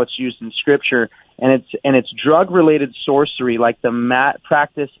pharmakeia and how it's used in Scripture, and it's drug-related sorcery, like the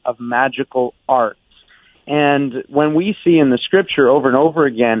practice of magical arts. And when we see in the Scripture over and over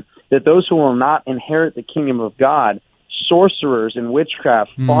again that those who will not inherit the kingdom of God, sorcerers and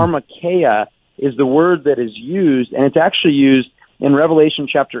witchcraft, pharmakeia is the word that is used, and it's actually used in Revelation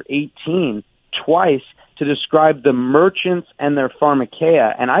chapter 18 twice to describe the merchants and their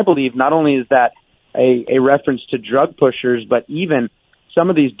pharmakeia. And I believe not only is that a reference to drug pushers, but even some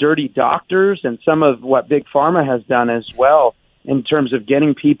of these dirty doctors and some of what Big Pharma has done as well in terms of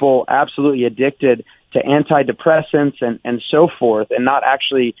getting people absolutely addicted to antidepressants and so forth, and not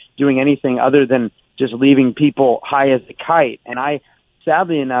actually doing anything other than just leaving people high as a kite. And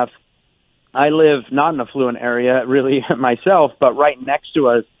sadly enough, I live not in an affluent area really myself, but right next to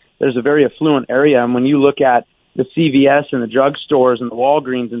us, there's a very affluent area. And when you look at the CVS and the drugstores and the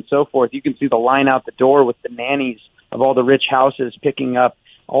Walgreens and so forth, you can see the line out the door with the nannies of all the rich houses picking up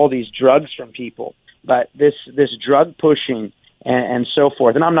all these drugs from people. But this drug pushing and so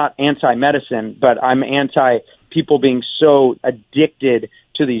forth, and I'm not anti-medicine, but I'm anti-people being so addicted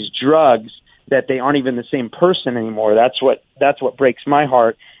to these drugs that they aren't even the same person anymore. That's what breaks my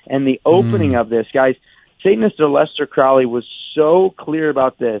heart. And the opening of this, guys, Satanist Lester Crowley was so clear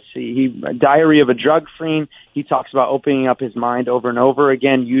about this. He Diary of a Drug Fiend, he talks about opening up his mind over and over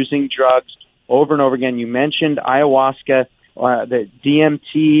again, using drugs over and over again. You mentioned ayahuasca, the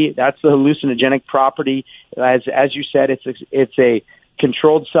DMT, that's the hallucinogenic property. As you said, it's a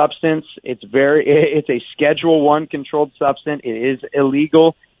controlled substance. It's a Schedule 1 controlled substance. It is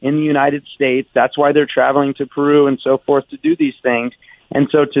illegal in the United States. That's why they're traveling to Peru and so forth to do these things. And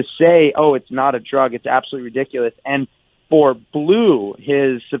so to say, oh, it's not a drug, it's absolutely ridiculous. And for Blue,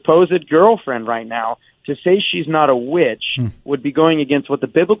 his supposed girlfriend right now, to say she's not a witch would be going against what the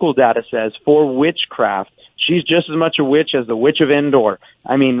biblical data says for witchcraft. She's just as much a witch as the witch of Endor.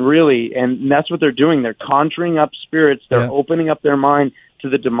 I mean, really, and that's what they're doing. They're conjuring up spirits. They're opening up their mind to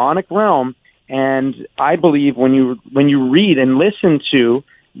the demonic realm. And I believe when you read and listen to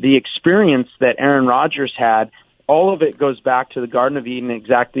the experience that Aaron Rodgers had, all of it goes back to the Garden of Eden,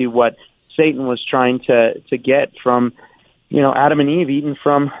 exactly what Satan was trying to get from, Adam and Eve, eating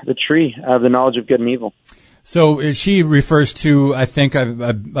from the tree of the knowledge of good and evil. So she refers to, I think,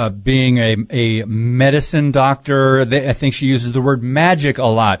 being a medicine doctor. I think she uses the word magic a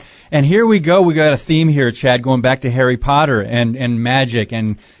lot. And here we go. We got a theme here, Chad, going back to Harry Potter and magic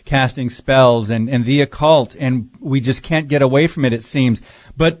and casting spells and the occult. And we just can't get away from it seems.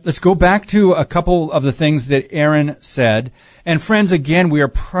 But let's go back to a couple of the things that Aaron said. And friends, again, we are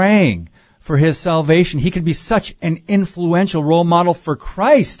praying for his salvation. He could be such an influential role model for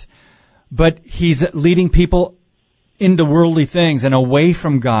Christ. But he's leading people into worldly things and away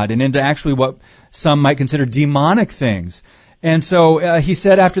from God and into actually what some might consider demonic things. And so he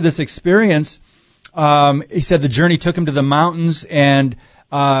said after this experience, he said the journey took him to the mountains and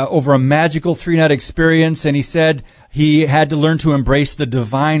over a magical 3-night experience. And he said he had to learn to embrace the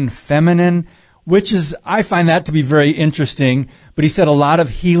divine feminine, which is, I find that to be very interesting. But he said a lot of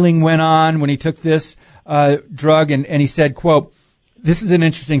healing went on when he took this drug. And he said, quote, this is an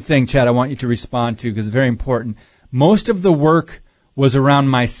interesting thing, Chad, I want you to respond to because it's very important. Most of the work was around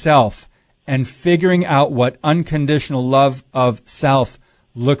myself and figuring out what unconditional love of self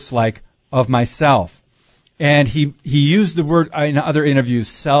looks like of myself. And he used the word in other interviews,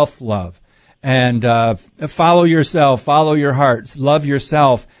 self-love. And follow yourself, follow your heart, love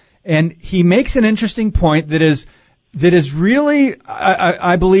yourself. And he makes an interesting point that is really,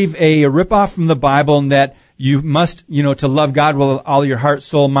 I believe, a ripoff from the Bible, in that you must, to love God with all your heart,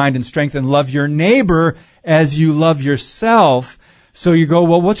 soul, mind, and strength, and love your neighbor as you love yourself. So you go,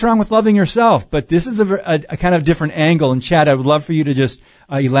 well, what's wrong with loving yourself? But this is a kind of different angle. And Chad, I would love for you to just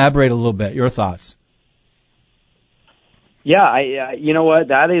elaborate a little bit. Your thoughts. Yeah, you know what?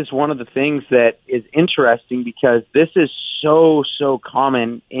 That is one of the things that is interesting, because this is so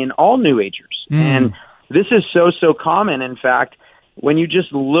common in all New Agers. And this is so common, in fact, when you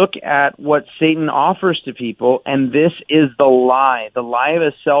just look at what Satan offers to people, and this is the lie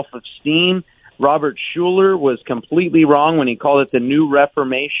of self-esteem. Robert Schuller was completely wrong when he called it the New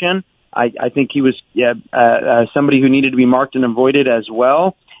Reformation. I think he was somebody who needed to be marked and avoided as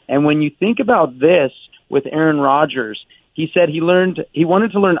well. And when you think about this with Aaron Rodgers, he said he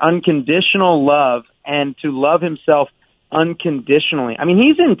wanted to learn unconditional love and to love himself unconditionally. I mean,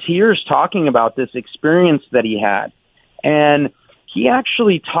 he's in tears talking about this experience that he had. And he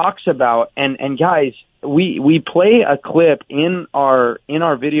actually talks about, and guys, we play a clip in our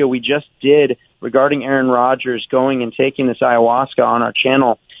video we just did regarding Aaron Rodgers going and taking this ayahuasca on our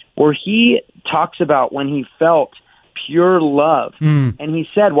channel, where he talks about when he felt pure love. And he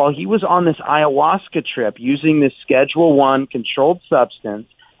said while he was on this ayahuasca trip using this Schedule 1 controlled substance,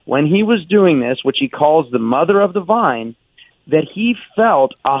 when he was doing this, which he calls the mother of the vine, that he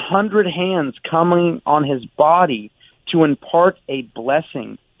felt 100 hands coming on his body to impart a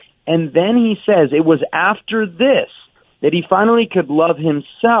blessing. And then he says it was after this that he finally could love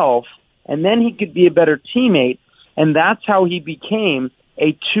himself, and then he could be a better teammate, and that's how he became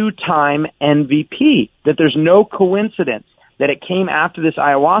a 2-time MVP, that there's no coincidence that it came after this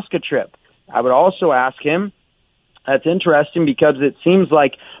ayahuasca trip. I would also ask him, that's interesting, because it seems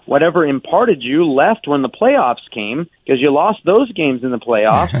like whatever imparted you left when the playoffs came, because you lost those games in the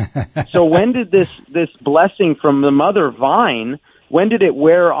playoffs. So when did this blessing from the mother vine, when did it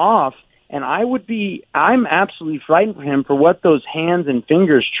wear off? And I'm absolutely frightened for him for what those hands and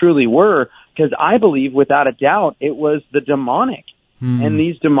fingers truly were, because I believe without a doubt it was the demonic. And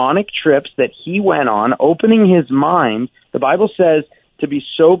these demonic trips that he went on, opening his mind, the Bible says to be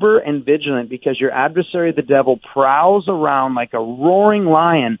sober and vigilant, because your adversary, the devil, prowls around like a roaring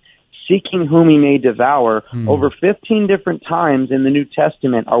lion, seeking whom he may devour. Over 15 different times in the New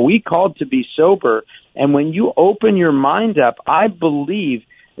Testament are we called to be sober. And when you open your mind up, I believe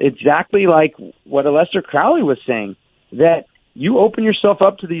exactly like what Aleister Crowley was saying, that you open yourself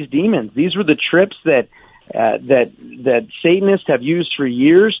up to these demons. These were the trips that Satanists have used for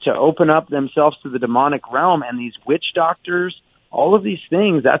years to open up themselves to the demonic realm, and these witch doctors, all of these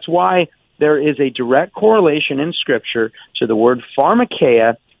things. That's why there is a direct correlation in Scripture to the word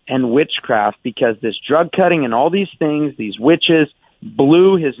pharmakeia and witchcraft, because this drug cutting and all these things, these witches,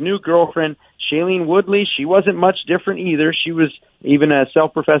 Blue, his new girlfriend, Shailene Woodley, she wasn't much different either. She was even a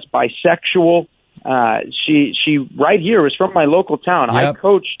self-professed bisexual. She right here was from my local town. Yep. I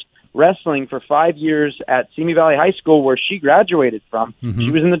coached wrestling for 5 years at Simi Valley High School, where she graduated from.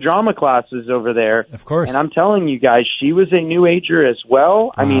 She was in the drama classes over there. Of course. And I'm telling you guys, she was a New Ager as well.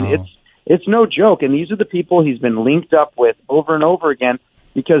 Wow. I mean, it's no joke. And these are the people he's been linked up with over and over again,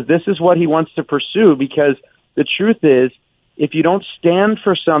 because this is what he wants to pursue. Because the truth is, if you don't stand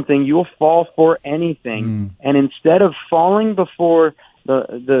for something, you'll fall for anything. And instead of falling before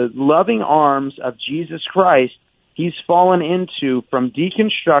the loving arms of Jesus Christ, he's fallen into, from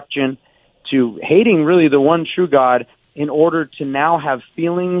deconstruction to hating really the one true God, in order to now have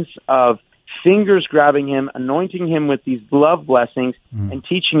feelings of fingers grabbing him, anointing him with these love blessings, and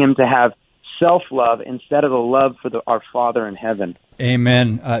teaching him to have self-love instead of the love for our Father in heaven.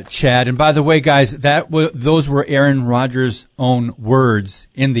 Amen, Chad. And by the way, guys, those were Aaron Rodgers' own words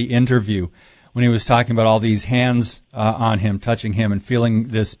in the interview when he was talking about all these hands on him, touching him, and feeling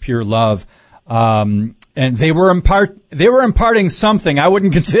this pure love. And they were imparting something. I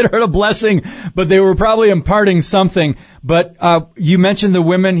wouldn't consider it a blessing, but they were probably imparting something. But you mentioned the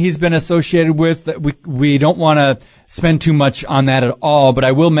women he's been associated with. We don't want to spend too much on that at all, but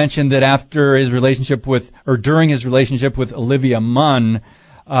I will mention that after his relationship with, or during his relationship with Olivia Munn,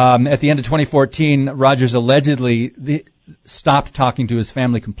 at the end of 2014, Rodgers allegedly stopped talking to his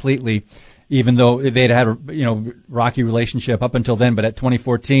family completely, even though they'd had a rocky relationship up until then. But at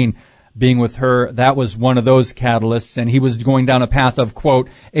 2014, being with her, that was one of those catalysts. And he was going down a path of, quote,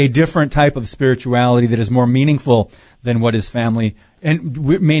 a different type of spirituality that is more meaningful than what his family, and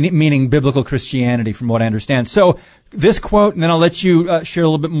meaning biblical Christianity, from what I understand. So this quote, and then I'll let you share a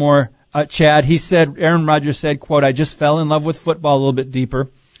little bit more, Chad. He said, Aaron Rodgers said, quote, I just fell in love with football a little bit deeper.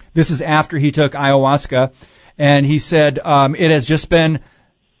 This is after he took ayahuasca. And he said,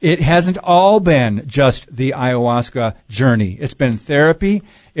 it hasn't all been just the ayahuasca journey. It's been therapy.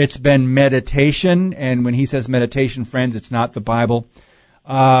 It's been meditation. And when he says meditation, friends, it's not the Bible.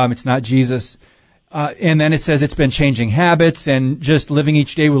 It's not Jesus. And then it says it's been changing habits and just living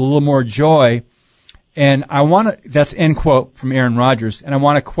each day with a little more joy. And that's end quote from Aaron Rodgers. And I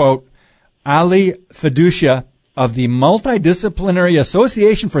want to quote Ali Fiducia of the Multidisciplinary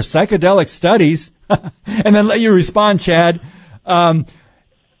Association for Psychedelic Studies, and then let you respond, Chad.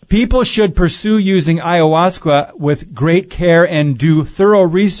 People should pursue using ayahuasca with great care and do thorough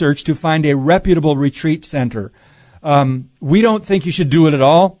research to find a reputable retreat center. We don't think you should do it at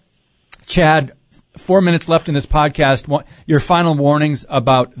all. Chad, 4 minutes left in this podcast. Your final warnings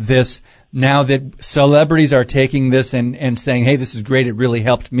about this now that celebrities are taking this and saying, hey, this is great, it really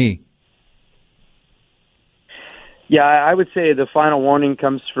helped me. Yeah, I would say the final warning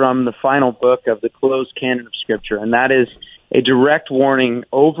comes from the final book of the closed canon of Scripture, and that is a direct warning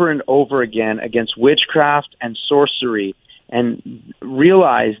over and over again against witchcraft and sorcery, and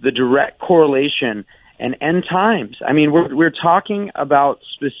realize the direct correlation and end times. I mean, we're talking about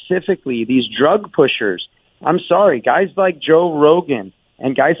specifically these drug pushers. I'm sorry, guys like Joe Rogan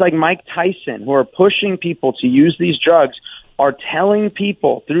and guys like Mike Tyson who are pushing people to use these drugs are telling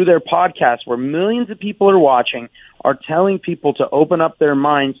people through their podcasts, where millions of people are watching, are telling people to open up their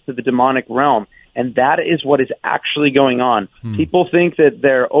minds to the demonic realm. And that is what is actually going on. People think that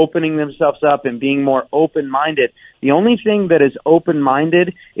they're opening themselves up and being more open-minded. The only thing that is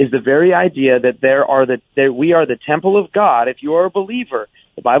open-minded is the very idea that we are the temple of God. If you are a believer,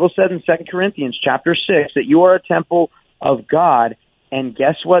 the Bible said in 2 Corinthians chapter 6 that you are a temple of God. And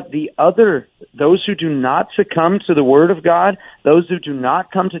guess what? Those who do not succumb to the Word of God, those who do not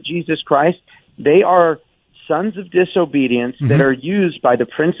come to Jesus Christ, they are sons of disobedience that are used by the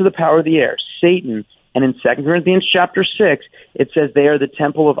prince of the power of the air, Satan. And in 2 Corinthians chapter 6, it says they are the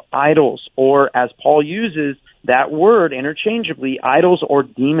temple of idols, or as Paul uses that word interchangeably, idols or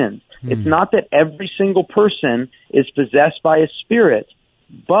demons. It's not that every single person is possessed by a spirit,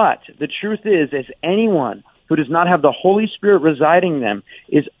 but the truth is anyone who does not have the Holy Spirit residing in them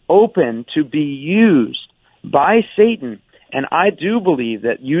is open to be used by Satan. And I do believe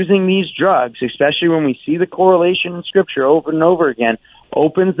that using these drugs, especially when we see the correlation in Scripture over and over again,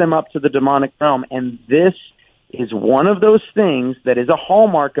 opens them up to the demonic realm. And this is one of those things that is a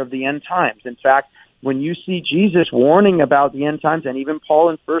hallmark of the end times. In fact, when you see Jesus warning about the end times, and even Paul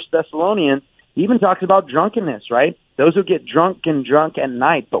in 1 Thessalonians, he even talks about drunkenness, right? Those who get drunk at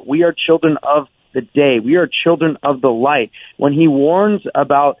night, but we are children of the day. We are children of the light. When he warns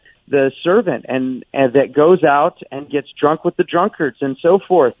about the servant and that goes out and gets drunk with the drunkards and so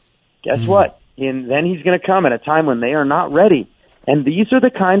forth, guess what? And then he's going to come at a time when they are not ready. And these are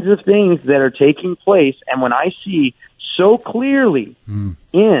the kinds of things that are taking place. And when I see so clearly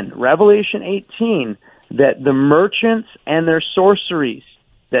in Revelation 18 that the merchants and their sorceries,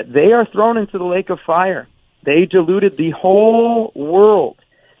 that they are thrown into the lake of fire, they deluded the whole world.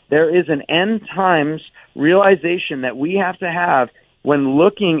 There is an end times realization that we have to have when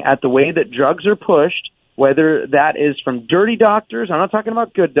looking at the way that drugs are pushed, whether that is from dirty doctors, I'm not talking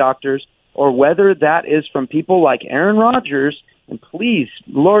about good doctors, or whether that is from people like Aaron Rodgers. And please,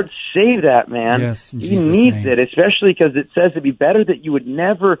 Lord, save that man. Yes, he needs it, especially because it says it'd be better that you would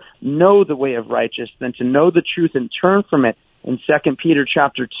never know the way of righteous than to know the truth and turn from it. In 2 Peter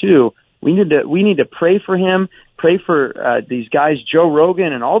chapter 2, we need to pray for him, pray for these guys, Joe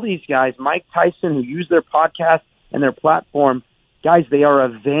Rogan and all these guys, Mike Tyson, who use their podcast and their platform. Guys, they are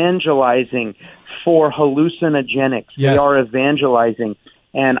evangelizing for hallucinogenics. Yes. They are evangelizing.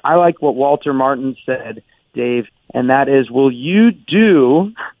 And I like what Walter Martin said, Dave, and that is, will you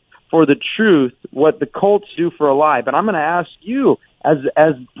do for the truth what the cults do for a lie? But I'm going to ask you,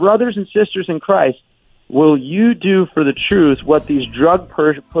 as brothers and sisters in Christ, will you do for the truth what these drug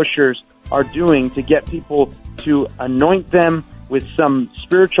pushers are doing to get people to anoint them with some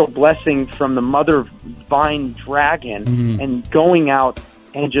spiritual blessing from the mother vine dragon and going out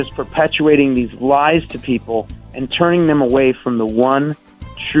and just perpetuating these lies to people and turning them away from the one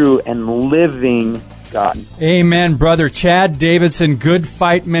true and living God? Amen, Brother Chad Davidson, Good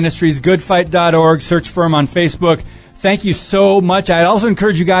Fight Ministries, goodfight.org. Search for him on Facebook. Thank you so much. I'd also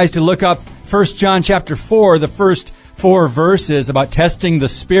encourage you guys to look up 1 John chapter 4, the first 4 verses about testing the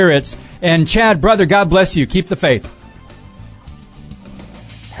spirits. And Chad, brother, God bless you. Keep the faith.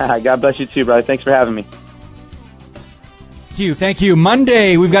 God bless you too, brother. Thanks for having me. Thank you.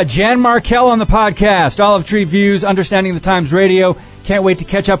 Monday, we've got Jan Markell on the podcast. Olive Tree Views, Understanding the Times Radio. Can't wait to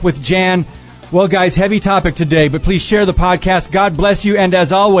catch up with Jan. Well, guys, heavy topic today, but please share the podcast. God bless you, and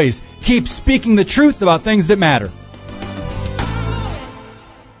as always, keep speaking the truth about things that matter.